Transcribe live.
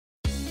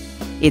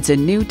It's a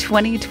new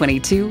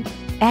 2022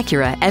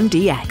 Acura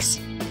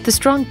MDX. The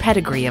strong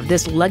pedigree of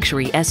this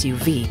luxury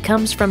SUV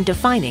comes from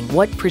defining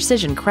what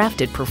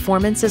precision-crafted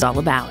performance is all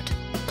about.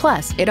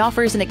 Plus, it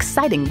offers an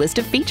exciting list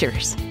of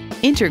features.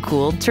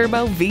 Intercooled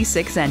turbo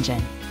V6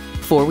 engine,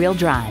 four-wheel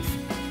drive,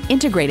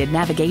 integrated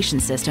navigation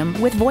system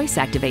with voice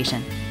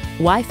activation,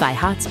 Wi-Fi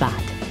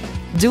hotspot,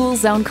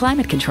 dual-zone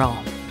climate control,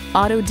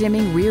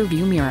 auto-dimming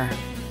rear-view mirror,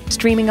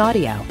 streaming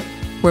audio,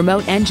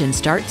 remote engine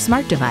start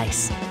smart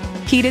device,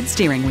 heated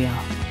steering wheel,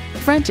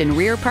 front and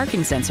rear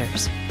parking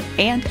sensors,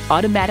 and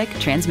automatic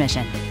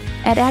transmission.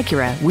 At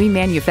Acura, we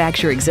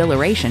manufacture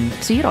exhilaration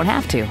so you don't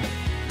have to.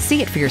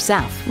 See it for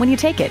yourself when you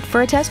take it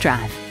for a test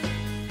drive.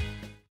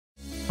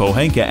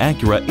 Pohanka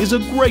Acura is a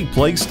great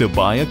place to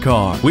buy a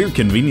car. We're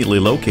conveniently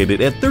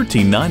located at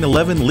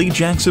 13911 Lee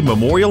Jackson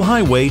Memorial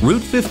Highway,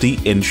 Route 50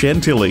 in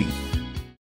Chantilly.